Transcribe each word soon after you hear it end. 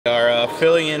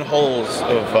filling in holes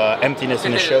of emptiness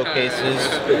in the showcases.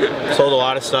 Sold a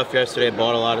lot of stuff yesterday,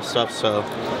 bought a lot of stuff, so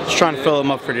just trying to fill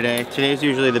them up for today. Today's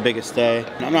usually the biggest day.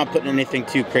 I'm not putting anything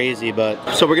too crazy,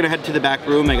 but so we're gonna head to the back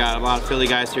room. I got a lot of Philly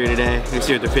guys here today. Let's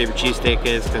see what their favorite cheesesteak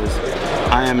is, because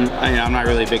I'm not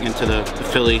really big into the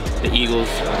Philly, the Eagles.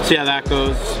 See how that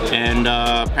goes. And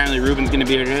apparently Rubin's gonna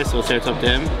be here today, so we'll say what's up to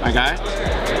him, my guy.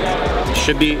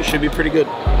 Should be pretty good.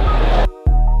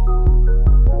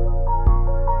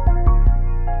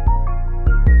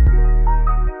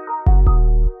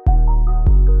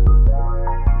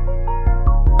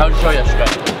 How was your show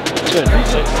yesterday? Good.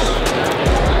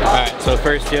 Alright, so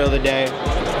first deal of the day.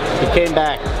 He came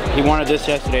back. He wanted this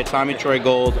yesterday, Tommy Troy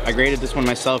Gold. I graded this one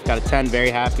myself, got a 10, very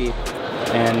happy.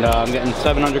 And I'm getting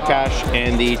 700 cash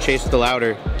and the Chase the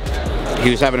Louder.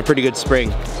 He was having a pretty good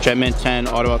spring. Jet Mint 10,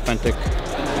 auto authentic.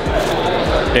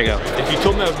 There you go. If you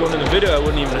told me I was going in the video, I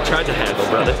wouldn't even have tried to handle,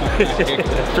 brother.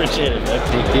 Appreciate it, man.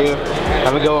 Thank you.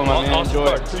 Have a good one, my man. Awesome.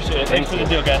 Enjoy. Appreciate it. Thanks for the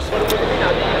deal, guys.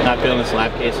 Not feeling this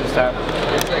lap case this time?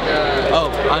 Oh,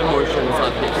 I'm more sure it's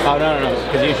not this. Oh, no,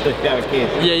 because usually you have a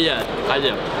case. Yeah, I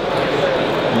do.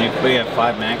 And we have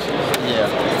 5 maxes?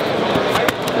 Yeah.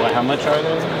 What, how much are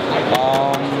they?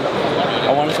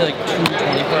 I want to say like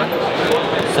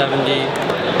 225, 70,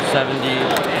 70,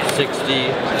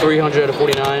 60, 300 out of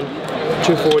 49,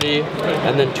 240,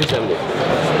 and then 270.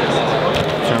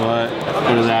 So what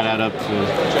does that add up to?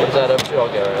 What does that up to? I'll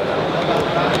get right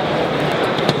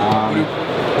now.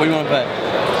 What do you want to bet?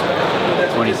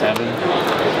 27. 28.50.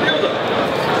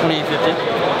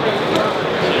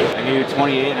 I can do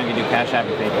 28 and I can do Cash App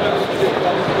and PayPal.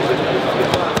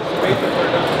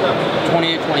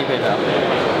 28.20 PayPal.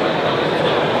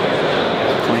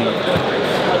 28.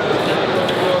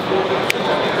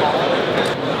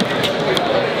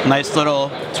 Nice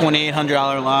little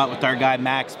 $2,800 lot with our guy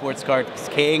Max, Sports Cards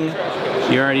King.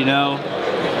 You already know.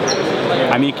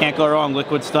 I mean, you can't go wrong.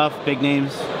 Liquid stuff, big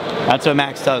names. That's what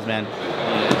Max does, man.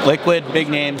 Liquid, big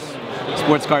names,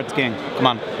 Sports Cards King. Come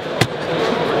on.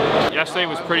 Yesterday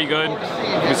was pretty good.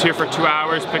 I was here for 2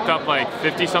 hours, picked up like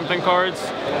 50-something cards.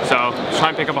 So, try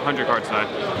and pick up 100 cards today.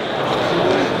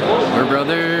 We're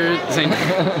brothers.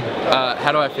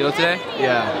 How do I feel today?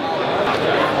 Yeah.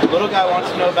 Little guy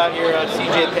wants to know about your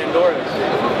CJ Pandoras.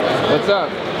 What's up?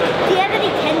 Do you have any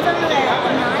 10s on the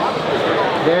non?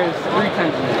 There's 3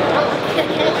 10s in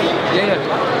there. Yeah.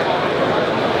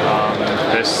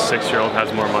 This 6-year-old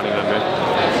has more money than me.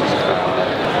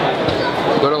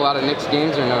 Go to a lot of Knicks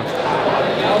games or no?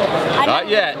 Not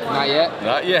yet. Not yet?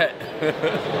 Not yet.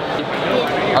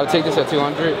 I would take this at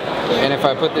 200, and if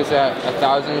I put this at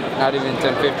 1,000, not even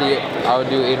 1050, I would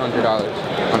do $800 on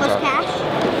Plus top. cash?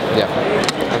 Yeah,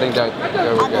 I think that would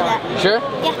I'll work do that. out. You sure?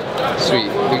 Yeah. Sweet,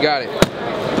 we got it.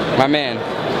 My man,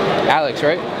 Alex,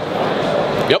 right?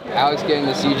 Yep. Alex getting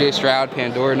the CJ Stroud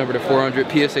Pandora number to 400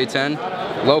 PSA 10,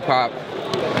 low pop.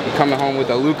 Coming home with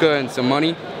a Luka and some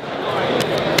money.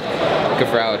 Good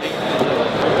for Alex.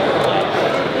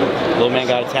 Little man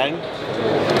got a 10?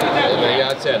 Little man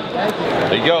got a 10.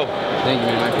 There you go. Thank you,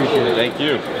 man. I appreciate it. Thank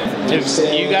you. If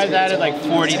you guys added like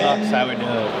 40 bucks, I would do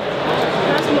it.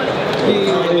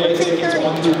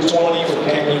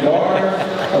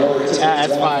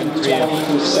 That's fine for you.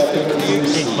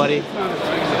 Thanks, buddy.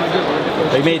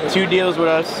 They made 2 deals with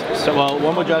us. So, well,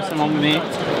 one with Justin, one with me.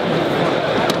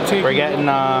 We're getting,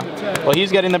 well,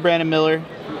 he's getting the Brandon Miller,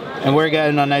 and we're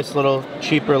getting a nice little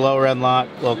cheaper lower end lot,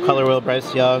 little color wheel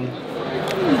Bryce Young,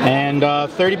 and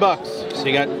 30 bucks. So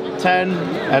you got 10.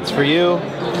 That's for you.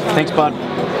 Thanks, bud.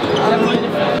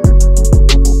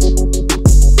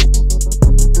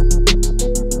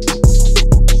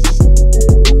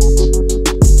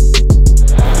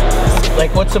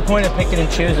 Like, what's the point of picking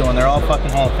and choosing when they're all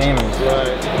fucking Hall of Famers?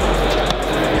 Right.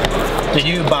 Did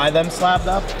you buy them slabbed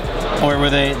up, or were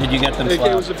they? Did you get them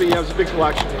slabbed? It was a big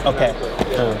collection. Okay.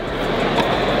 So,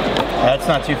 that's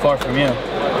not too far from you.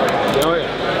 Oh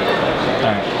yeah. All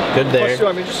right. Good there. Plus, too,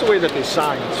 I mean, just the way that they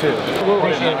sign too.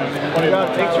 Appreciate it,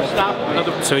 man. Thanks for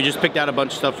stopping. So we just picked out a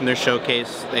bunch of stuff from their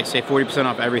showcase. They say 40%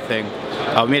 off everything.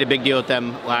 We made a big deal with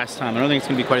them last time. I don't think it's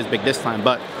gonna be quite as big this time,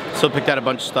 but still picked out a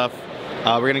bunch of stuff.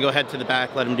 We're gonna go head to the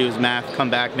back, let him do his math, come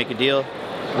back, make a deal,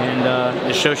 and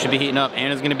the show should be heating up.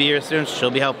 Anna's gonna be here soon, so she'll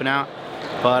be helping out.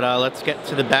 But let's get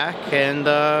to the back and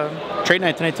trade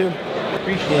night tonight too.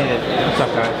 Appreciate it. What's up,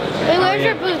 guys? Wait, where's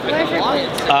your booth? Where's your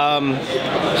booth?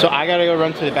 So I gotta go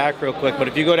run to the back real quick, but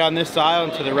if you go down this aisle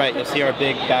and to the right, you'll see our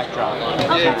big backdrop.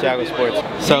 Santiago Sports.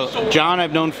 So John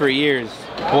I've known for years.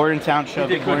 Bordentown show,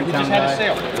 big Bordentown guy.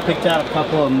 Picked out a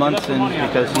couple of months in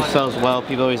because he sells well.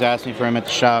 People always ask me for him at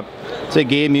the shop. It's a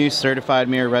Game Use Certified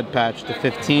Mirror Red Patch to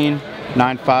 15.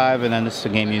 9.5, and then this is a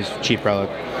game used cheap relic.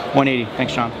 180.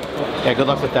 Thanks, Sean. Yeah, good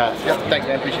luck with that. Yep, thanks,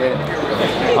 man. Appreciate it.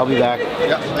 I'll be back.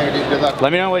 Yep, thank you, dude. Good luck.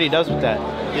 Let me know what he does with that.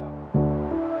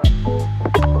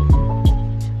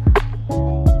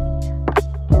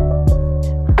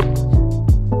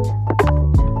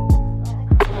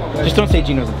 Just don't say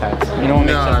Geno's and Pats. You don't want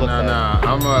to make stuff look bad. No.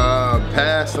 I'm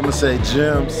pass. I'm gonna say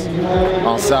Jim's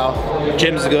on South.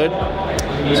 Jim's good.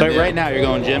 So right now you're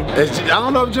going Jim? I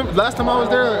don't know if Jim. Last time I was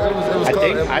there, it was I closed.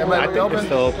 think it's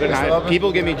still open.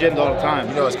 People give me Jim's all the time.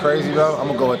 You know what's crazy though? I'm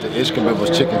gonna go with the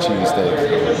Ishkabibbles chicken cheese steak.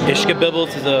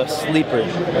 Ishkabibbles is a sleeper.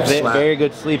 Very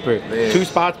good sleeper. Yeah. 2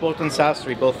 spots, both on South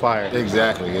Street, both fire.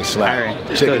 Exactly. It's slap. All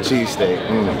right, Chicken good. cheese steak.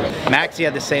 Maxie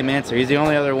had the same answer. He's the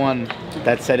only other one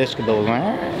that said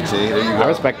Ishkabibbles. See, there you go. I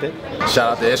respect it.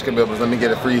 Shout out to Ishkabibbles. Let me get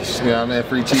a free,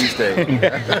 free cheese steak.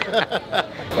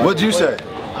 What'd you say?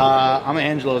 I'm an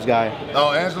Angelo's guy.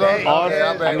 Oh, Angelo? Okay,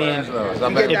 I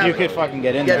mean, if you could fucking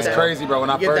get in there. It's crazy, bro. When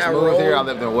I first moved here, I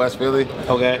lived in West Philly.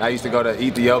 Okay. I used to go to an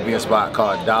Ethiopian spot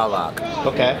called Dalak.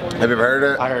 Okay. Have you ever heard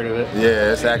of it? I heard of it.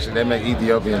 Yeah, it's actually, they make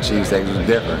Ethiopian cheesesteaks. It was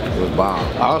different. It was bomb.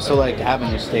 I also like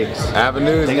Avenue steaks.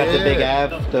 Avenues, They got the big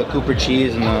Ave, the Cooper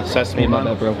cheese, and the sesame bun.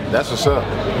 That's what's up.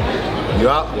 You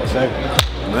out? Yes, sir.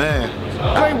 Man.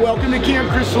 Hey, welcome to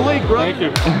Camp Crystal Lake, bro. Thank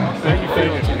you. How you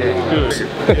feeling today?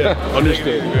 Good. Yeah,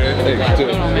 understand.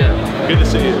 Good to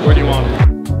see you. Where do you want?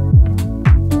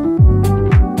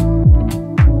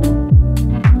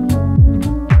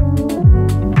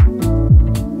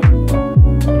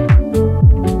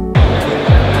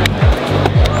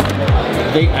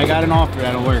 I got an offer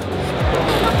that'll work.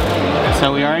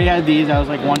 So we already had these. I was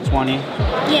like 120.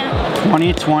 Yeah.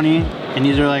 20, and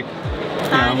these are like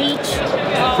 5 each.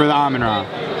 for the Almond Ra.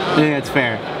 I think that's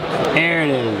fair. There it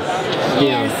is. Deal.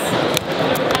 Yes.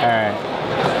 Alright.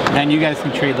 Then you guys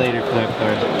can trade later for that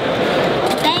card.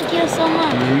 Thank you so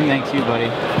much. Thanks you, buddy.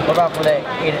 What about for that?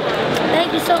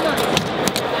 Thank you so much.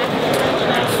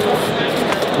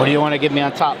 What do you want to give me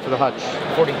on top for the hutch?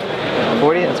 40.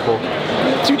 40? That's cool.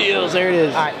 2 deals, there it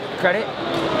is. Alright, credit?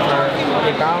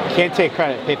 Can't take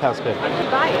credit, PayPal's good.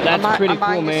 That's pretty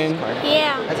cool, man.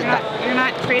 Yeah. You're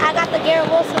not trading. I got the Garrett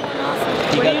Wilson one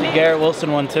also. You got the Garrett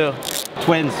Wilson one too.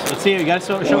 Twins. Let's see, you gotta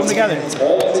show them together.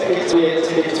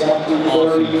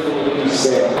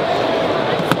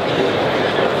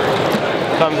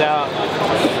 Comes out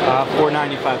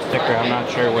 $4.95 sticker. I'm not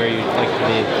sure where you'd like to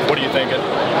be. What are you thinking?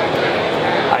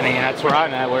 I mean, that's where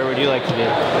I'm at. Where would you like to be?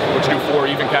 Would you do 4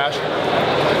 even cash?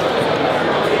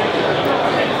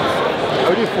 I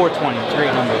would do 420. It's a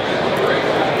great number.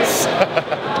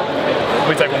 Let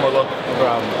me take one more look. No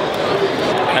problem.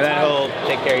 And then he'll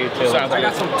take care of you too. Sounds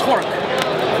like some torque.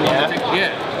 Yeah?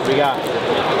 Yeah. We got.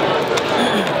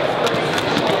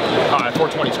 Alright,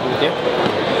 420 is cool. Yep.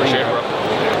 Appreciate it, bro.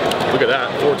 Look at that.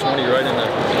 420 right in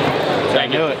there. I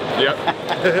knew it. Yep.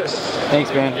 Thanks,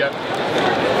 man. Yep.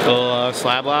 Little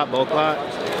slab lot, bulk lot.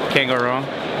 Can't go wrong.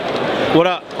 What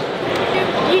up?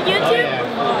 You YouTube?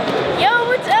 Yo,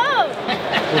 what's up?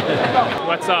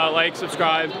 Let's like,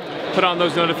 subscribe, put on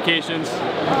those notifications.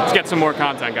 Let's get some more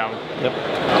content going. Yep.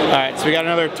 Alright, so we got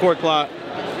another torque lot.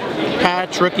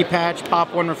 Patch, rookie patch,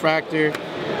 pop 1 refractor,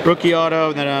 rookie auto,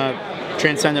 and then a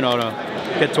transcendent auto.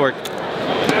 Get torque.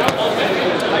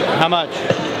 How much?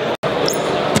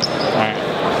 Alright,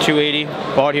 280.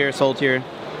 Bought here, sold here.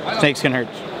 Snakes can hurt.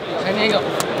 Santiago.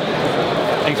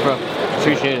 Thanks, bro.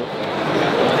 Appreciate it.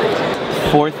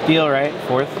 4th deal, right?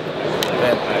 4th?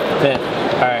 5th.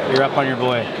 Alright, you're up on your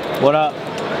boy. What up?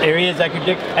 There he is,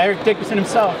 Eric Dickerson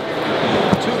himself. 2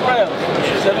 rails.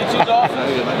 72's off.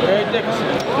 Eric Dickerson.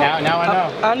 Now I know.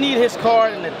 I need his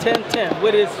card in the 1010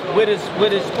 with his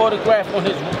autograph on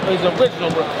his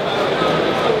original.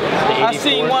 I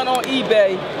seen one on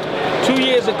eBay 2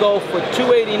 years ago for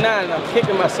 $289 and I'm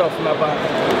kicking myself in my body.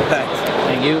 Thanks.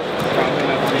 Thank you.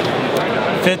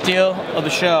 5th deal of the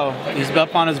show. He's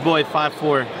up on his boy,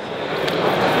 5'4".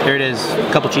 There it is. A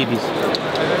couple cheapies.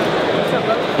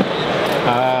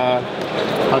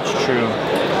 That's true.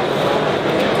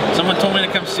 Someone told me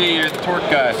to come see your torque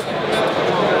guy.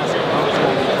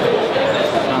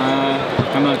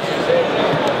 How much?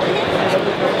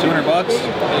 200 bucks?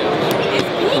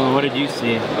 Well, what did you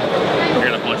see? I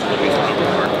got a bunch of these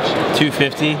from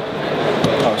 250.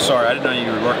 Oh, sorry, I didn't know you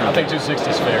were working. I think 260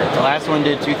 is fair. The last one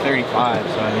did 235,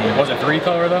 so I mean. Was it 3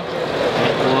 color though?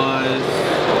 It was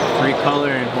 3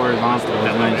 color and horizontal. It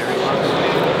was nice.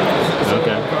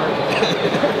 Okay.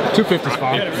 250 is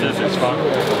fine. Yeah, it's fine.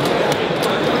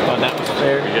 Oh, that was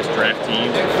fair. You just draft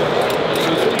teams. There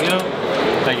you go.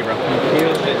 Thank you, bro.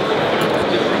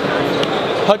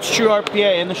 Hutch True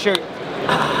RPA in the shirt.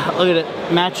 Look at it.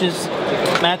 Matches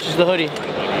the hoodie.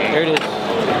 There it is.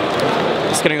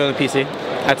 It's gonna go to the PC.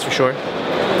 That's for sure.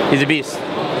 He's a beast.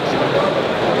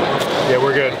 Yeah,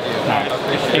 we're good. Alright.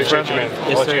 Appreciate you, man.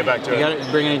 I'll let you get back to it. You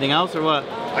gotta bring anything else or what?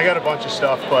 I got a bunch of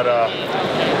stuff, but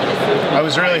I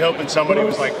was really hoping somebody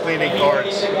was like cleaning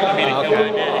cards.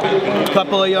 A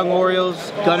couple of young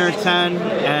Orioles, Gunner 10,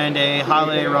 and a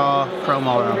Holiday Raw Chrome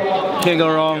all around. Can't go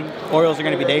wrong. Orioles are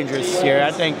going to be dangerous this year.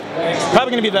 I think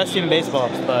probably going to be the best team in baseball,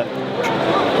 but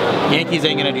Yankees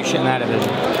ain't going to do shit in that division.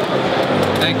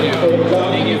 Thank you.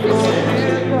 Thank you.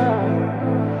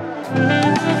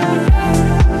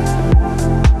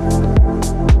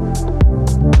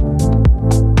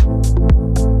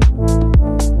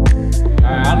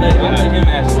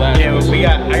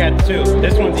 Yeah, I got two.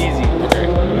 This one's easy. Okay.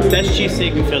 Best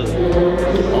cheesesteak in Philly.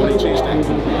 Only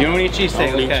cheesesteak. You don't eat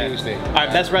cheesesteak? Only Okay. cheesesteak.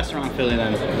 Alright, best restaurant in Philly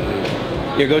then.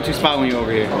 Your go-to spot when you're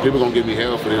over here. People gonna give me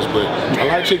hell for this, but I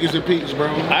like Chickies and Pete's, bro.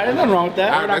 Alright, there's nothing wrong with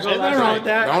that. There's nothing wrong with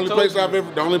that. The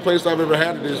only place I've ever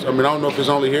had it is, I mean, I don't know if it's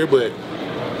only here, but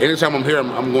anytime I'm here,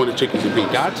 I'm going to Chickies and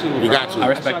Pete's. Got to. You got to. I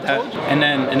respect that. And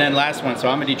then last one. So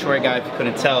I'm a Detroit guy, if you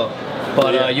couldn't tell.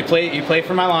 But you play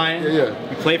for my Lions. Yeah.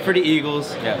 You play for the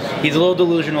Eagles. Yes. He's a little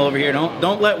delusional over here.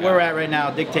 Don't let where we're at right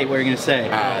now dictate what you're gonna say.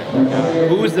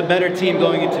 Who is the better team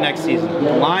going into next season?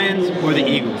 The Lions or the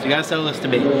Eagles? You gotta settle this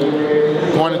debate.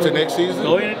 Going into next season?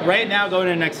 Going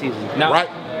into next season. Now,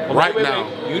 Right now.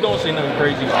 You don't say nothing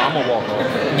crazy, I'm gonna walk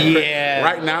off. Yeah.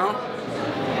 Right now,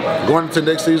 going into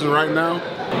next season right now,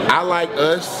 I like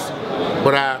us,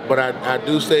 but I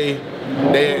do say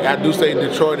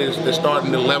Detroit is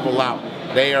starting to level out.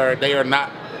 They are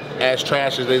not as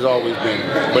trash as they've always been.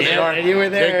 But Yeah, you were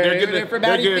there. They're You were there for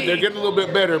getting, Matty B. they're getting a little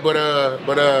bit better, but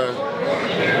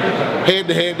head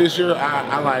to head this year,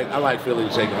 I like Philly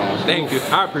to take it home. Thank you.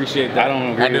 I appreciate that. I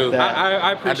don't agree with that.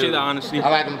 I appreciate the honesty. I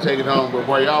like them to take it home, but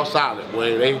boy, y'all solid,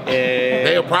 boy.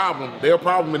 They a problem. They're a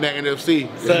problem in that NFC.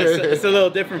 So it's a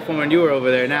little different from when you were over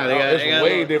there now. It's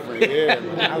way different. Yeah.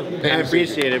 I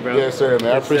appreciate it, bro. Yes, sir,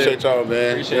 man. I appreciate y'all,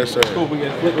 man. Yes, sir. Cool, we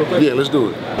get flip real quick. Yeah, let's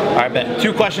do it. All right, bet.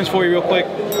 Two questions for you real quick.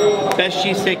 Best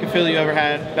cheesesteak in Philly you ever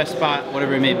had, best spot,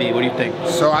 whatever it may be. What do you think?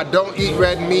 So I don't eat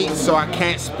red meat, so I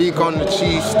can't speak on the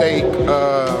cheesesteak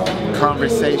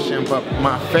conversation, but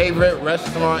my favorite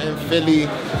restaurant in Philly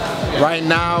right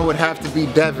now would have to be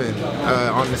Devin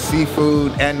on the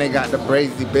seafood, and they got the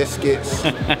braised biscuits.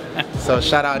 So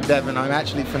shout out Devin. I'm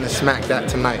actually finna smack that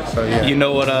tonight, so yeah. You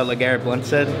know what Lagarette Blount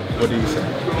said? What do you say?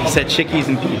 He said Chickies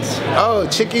and Pete's. Oh,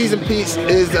 Chickies and Pete's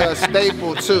is a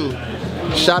staple too.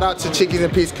 Shout out to Chickies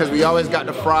and Pete's because we always got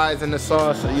the fries and the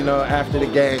sauce, you know, after the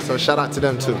game. So shout out to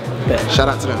them too. Shout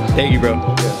out to them. Thank you, bro.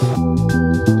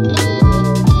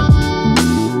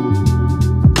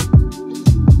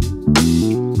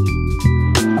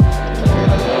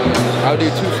 I'll do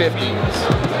 250.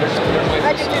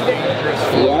 I just did it.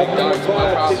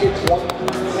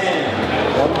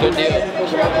 Good deal.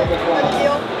 Good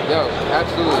deal. Yo,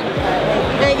 absolutely.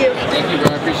 Thank you. Thank you, bro.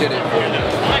 I appreciate it.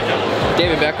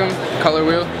 David Beckham, color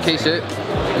wheel, K-shit.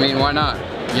 I mean, why not?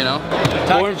 You know?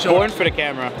 Born for the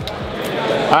camera.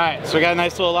 All right, so we got a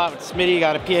nice little lot with Smitty.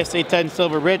 Got a PSA 10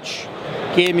 Silver Rich.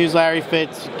 Game used Larry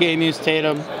Fitz. Game used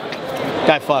Tatum.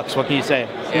 Guy fucks. What can you say?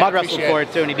 Mud wrestled for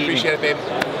it too, and he beat me. Appreciate it, baby.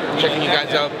 Checking you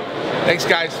guys out. Thanks,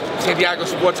 guys. Santiago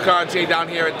Sports Car and Jay down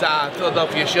here at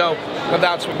Philadelphia show. Come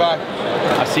down, swing by.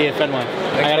 I'll see you at Fenway.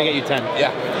 I gotta get you 10.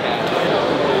 Yeah.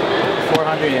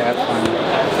 400, yeah, that's fine.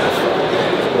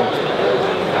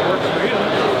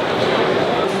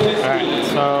 Alright,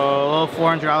 so a little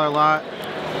 $400 lot.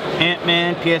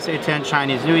 Ant-Man, PSA 10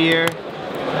 Chinese New Year.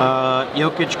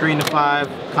 Jokic green to 5,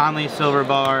 Conley silver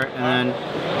bar, and then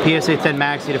PSA 10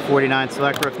 Maxi to 49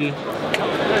 select rookie.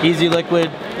 Easy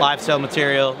liquid, live sale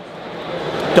material.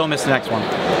 Don't miss the next one.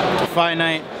 Fight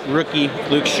night rookie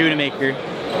Luke Schoonemaker.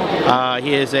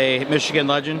 He is a Michigan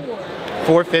legend.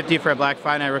 $450 for a Black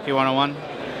Fight Night rookie 101.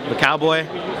 The Cowboy.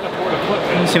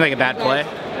 Seemed like a bad play.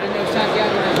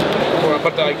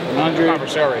 But like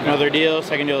 100. Another deal,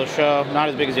 second deal of the show. Not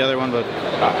as big as the other one, but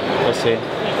we'll see.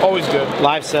 Always good.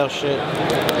 Live sale shit.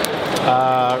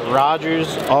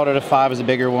 Rogers, auto to 5 is a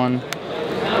bigger one.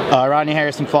 Rodney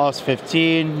Harrison Falls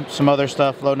 15. Some other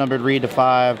stuff. Low numbered Reed to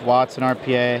 5. Watson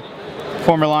RPA.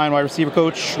 Former line wide receiver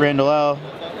coach Randall L.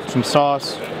 Some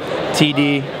sauce.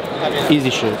 TD. Easy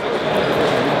shit.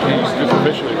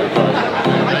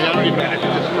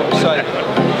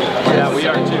 Yeah, we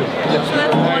are too.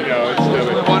 I know, it's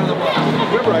stupid.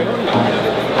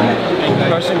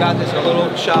 Person got this in a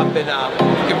little shop in,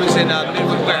 it was in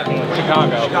Midwood where?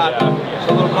 Chicago. Yeah.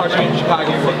 So a little car shop in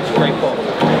Chicago. It's great pull.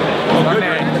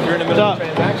 You're in the middle of a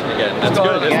transaction again. That's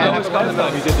good.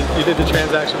 Yeah, You did the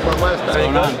transaction for him last time. What's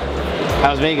going on?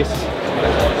 How's Vegas?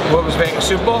 What was Vegas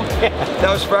Super Bowl? Yeah.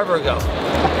 That was forever ago.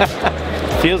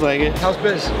 Feels like it. How's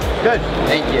biz? Good.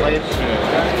 Thank you.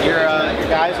 Your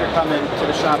guys are coming to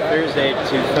the shop Thursday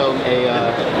to film a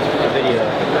video.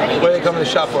 What are they coming to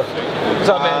the shop for? What's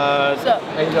up, man? What's up?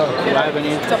 How you doing? Do I have any?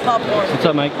 It's a popcorn. What's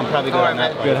up, Mike? I'm probably good on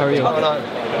that. Good, how are you? What's going on?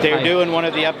 They're doing one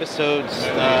of the episodes,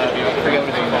 I forget what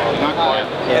it's called. Not quite.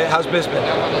 Hey, how's biz been?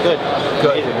 Good.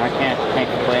 Good. Amazing. I can't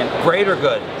complain. Great or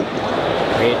good?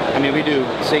 Great. I mean, we do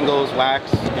singles,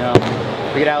 wax, you know,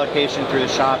 we get allocation through the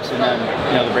shops and then,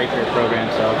 you know, the breaker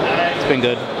program, so it's been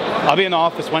good. I'll be in the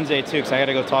office Wednesday too, because I got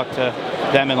to go talk to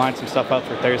them and line some stuff up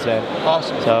for Thursday.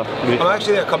 Awesome. So I'm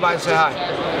actually there. Come by and say hi.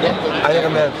 Yeah. I think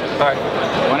I'm in. All right.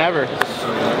 Whenever.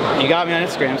 You got me on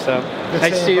Instagram, so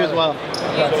nice to see you as well.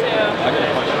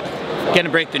 Getting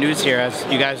to break the news here as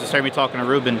you guys are starting to be talking to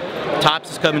Rubin.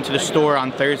 Topps is coming to the store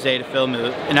on Thursday to film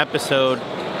an episode.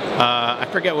 I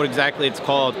forget what exactly it's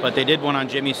called, but they did one on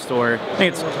Jimmy's store. I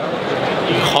think it's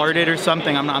Hearted or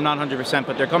something. I'm not 100%,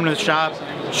 but they're coming to the shop,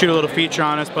 shoot a little feature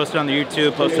on us, post it on the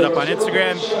YouTube, post it up on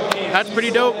Instagram. That's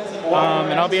pretty dope.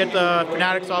 And I'll be at the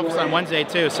Fanatics office on Wednesday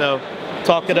too, so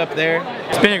talk it up there.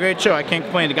 It's been a great show. I can't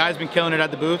complain. The guy's been killing it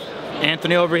at the booth.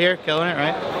 Anthony over here, killing it,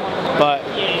 right? But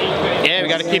yeah, we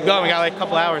got to keep going. We got like a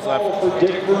couple hours left.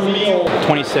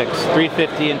 26,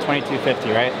 350 and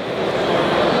 2250, right?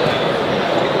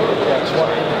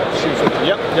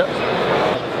 Yep.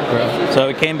 So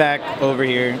we came back over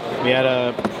here. We had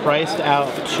a priced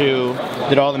out to,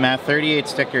 did all the math, 38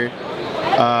 sticker,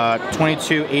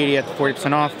 22.80 at the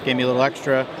 40% off. Gave me a little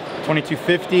extra,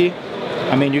 22.50.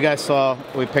 I mean, you guys saw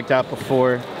what we picked out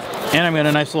before. And I'm got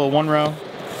a nice little one row.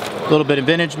 A little bit of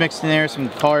vintage mixed in there, some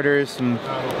Carters, some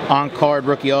on-card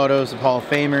rookie autos of Hall of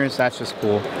Famers. That's just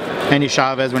cool. Henry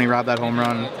Chavez when he robbed that home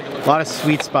run. A lot of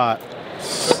sweet spot.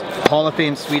 Hall of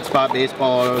Fame sweet spot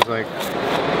baseball autos, like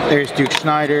there's Duke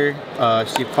Schneider,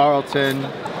 Steve Carlton,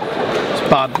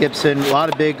 Bob Gibson, a lot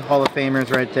of big Hall of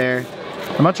Famers right there.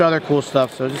 A bunch of other cool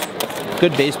stuff, so just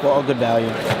good baseball, good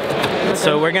value.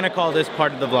 So we're gonna call this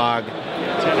part of the vlog,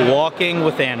 Walking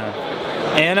with Anna.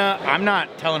 Anna, I'm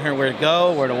not telling her where to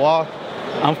go, where to walk.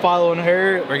 I'm following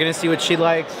her. We're gonna see what she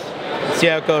likes, see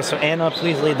how it goes. So Anna,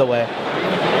 please lead the way.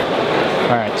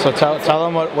 All right, so tell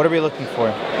them what are we looking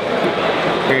for?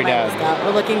 For your dad.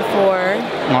 We're looking for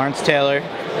Lawrence Taylor.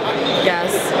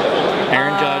 Yes.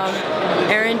 Aaron Judge.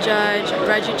 Aaron Judge,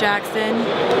 Reggie Jackson,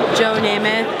 Joe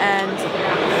Namath,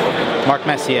 and Mark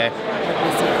Messier.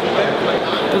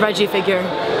 The Reggie figure.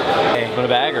 Hey, want a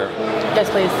bag or? Yes,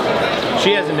 please.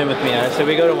 She hasn't been with me yet, so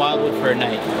we go to Wildwood for a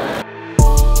night.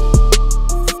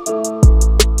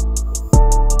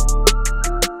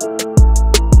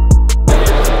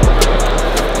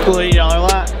 Cool $80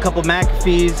 lot, a couple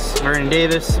McAfees, Vernon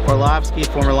Davis, Orlovsky,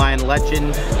 former Lion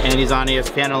legend, and he's on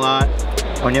ESPN a lot.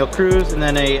 O'Neal Cruz, and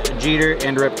then a Jeter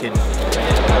and Ripken.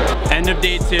 End of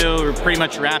day two, we're pretty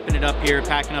much wrapping it up here,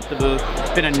 packing up the booth. It's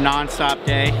been a non-stop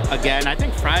day again. I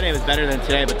think Friday was better than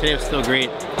today, but today was still great.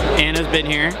 Anna's been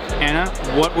here. Anna,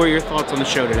 what were your thoughts on the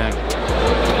show today?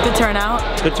 Good turnout.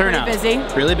 Good turnout. Really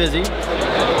busy. Really busy.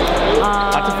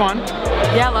 Lots of fun.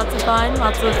 Yeah, lots of fun.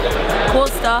 Lots of cool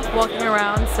stuff walking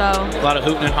around, so. A lot of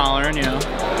hooting and hollering, you know.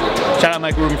 Shout out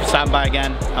Mike Rubin for stopping by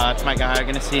again. It's my guy. I'm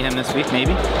gonna see him this week,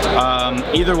 maybe.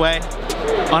 Either way,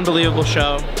 unbelievable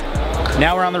show.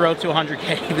 Now we're on the road to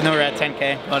 100K, even though we're at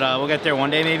 10K, but we'll get there one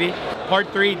day maybe.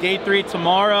 Part 3, day 3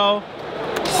 tomorrow.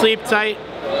 Sleep tight.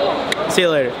 See you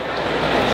later.